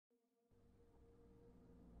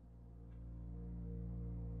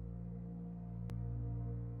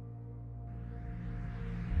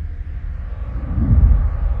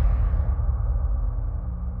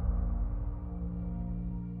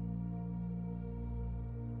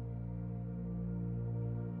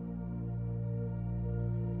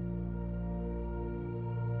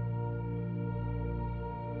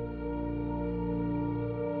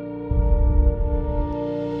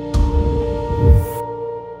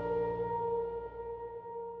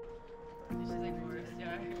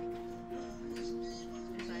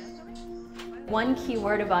one key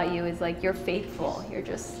word about you is like you're faithful.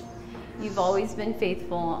 You've always been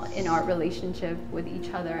faithful in our relationship with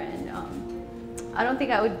each other, and I don't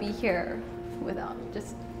think I would be here without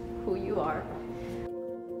just who you are.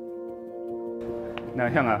 Now,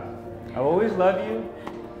 형아, I'll always love you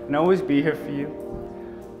and I'll always be here for you.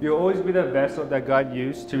 You'll always be the vessel that God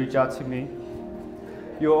used to reach out to me.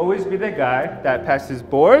 You'll always be the guy that passed his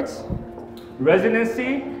boards,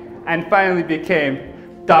 residency, and finally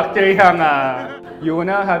became Dr. Hyanga. You will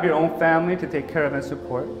now have your own family to take care of and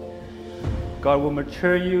support. God will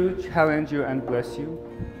mature you, challenge you, and bless you.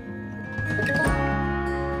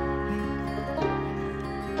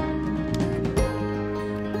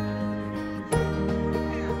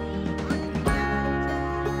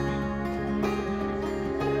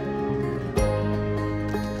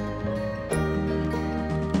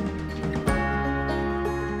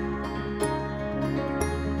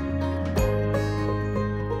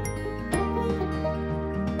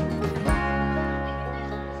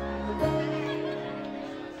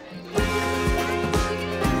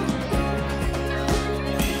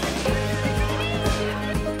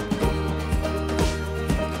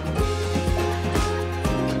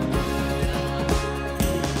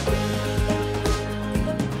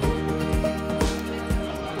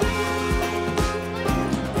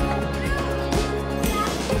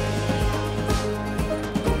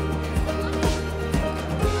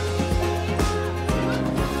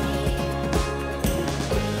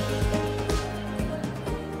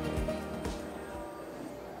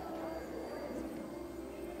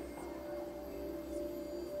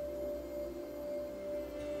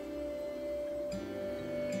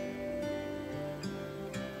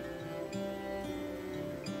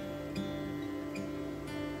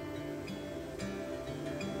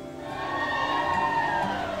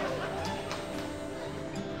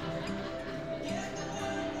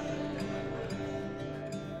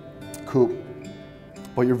 Coop,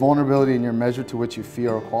 but your vulnerability and your measure to which you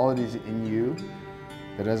fear are qualities in you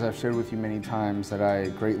that, as I've shared with you many times, that I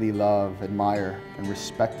greatly love, admire, and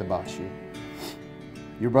respect about you.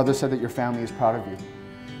 Your brother said that your family is proud of you,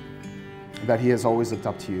 that he has always looked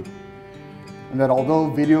up to you, and that although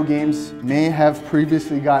video games may have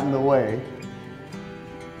previously gotten in the way,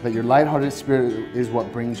 that your lighthearted spirit is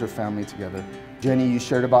what brings your family together. Jenny, you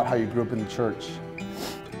shared about how you grew up in the church.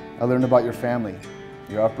 I learned about your family,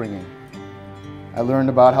 your upbringing. I learned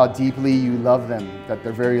about how deeply you love them, that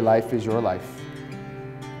their very life is your life.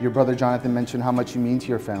 Your brother Jonathan mentioned how much you mean to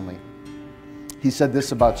your family. He said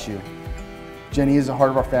this about you: Jenny is the heart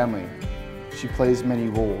of our family. She plays many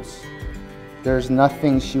roles. There's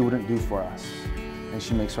nothing she wouldn't do for us, and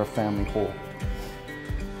she makes our family whole.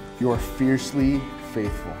 You are fiercely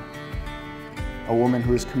faithful, a woman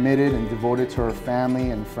who is committed and devoted to her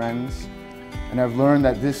family and friends, and I've learned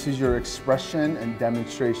that this is your expression and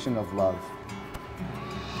demonstration of love.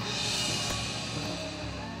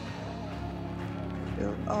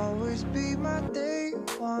 You'll always be my day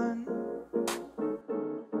one,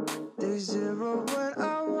 day zero when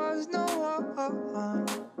I was no one.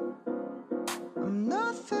 I'm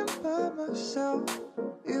nothing by myself,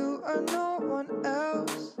 you are no one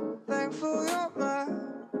else. Thankful you're my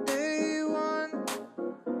day one,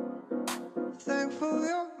 thankful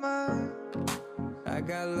you're mine. I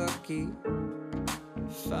got lucky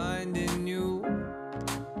finding you.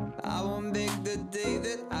 I won't make the day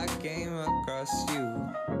that I came across you,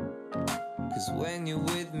 'cause when you're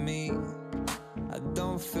with me, I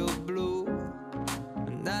don't feel blue.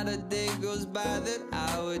 Not a day goes by that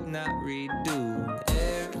I would not redo.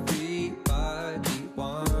 Everybody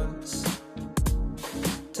wants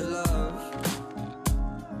to love.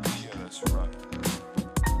 Yeah, that's right.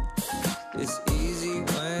 It's easy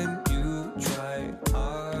when you try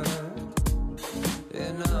hard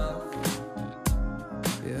enough.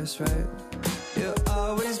 Yeah, that's right. You'll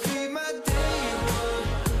always be my day one,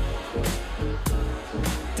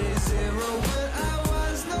 day zero when I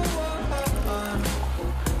was no one.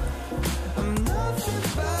 I'm nothing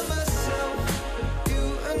by myself, you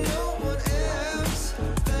and no one else.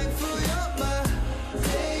 Thankful you're my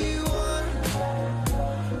day one,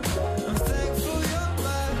 I'm thankful you're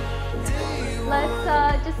my day one. Let's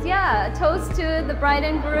just toast to the bride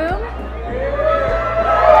and groom.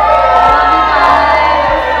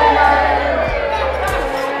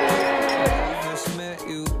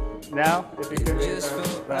 Now, if you could Just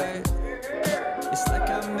felt right. It's like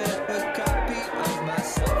I met a copy of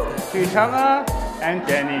myself. to Hyanga and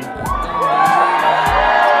Jenny.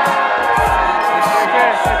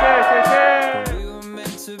 We were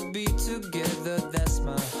meant to be together, that's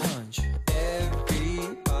my hunch.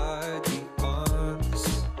 Everybody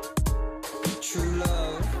wants true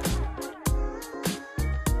love.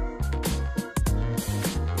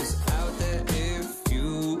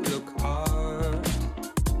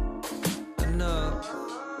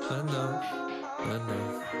 I know, I know.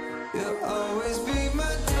 You'll always be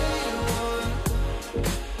my day one,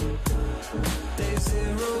 day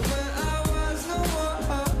zero when I was no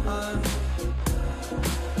one.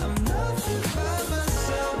 I'm nothing by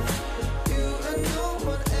myself, you and no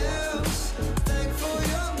one else. Thankful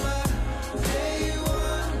you're my day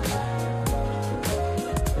one.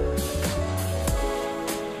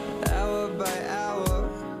 Hour by hour,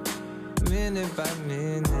 minute by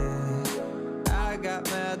minute, I got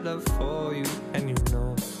mad love for you, and you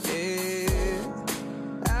know it.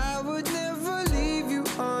 I would never leave you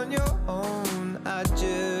on your own. I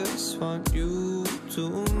just want you to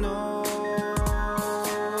know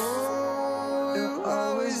you'll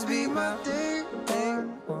always be my day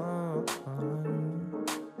one,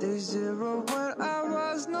 day zero when I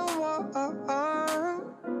was no one.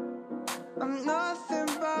 I'm nothing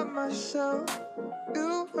by myself,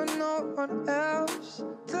 you and no one else.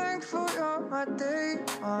 Thankful you're my day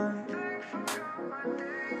one.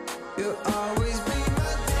 You'll always be